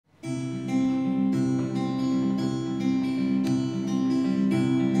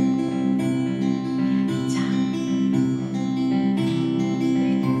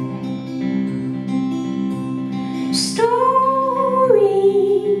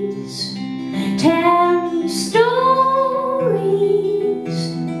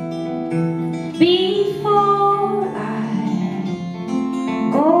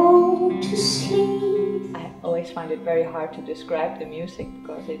very hard to describe the music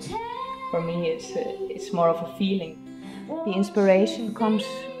because for me it's more of a feeling. The inspiration comes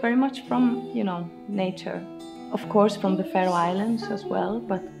very much from, you know, nature. Of course from the Faroe Islands as well,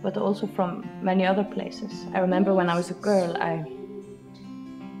 but also from many other places. I remember when I was a girl, I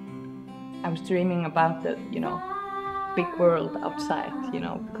was dreaming about the, you know, big world outside, you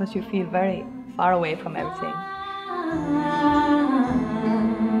know, because you feel very far away from everything.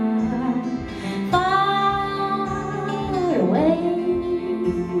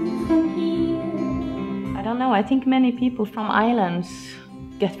 I don't know, I think many people from islands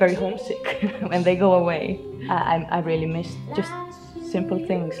get very homesick when they go away. I really miss just simple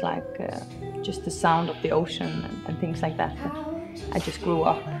things like just the sound of the ocean and things like that I just grew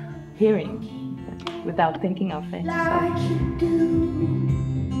up hearing without thinking of it.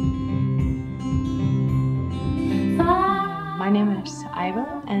 My name is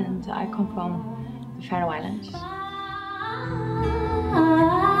Eivør and I come from the Faroe Islands.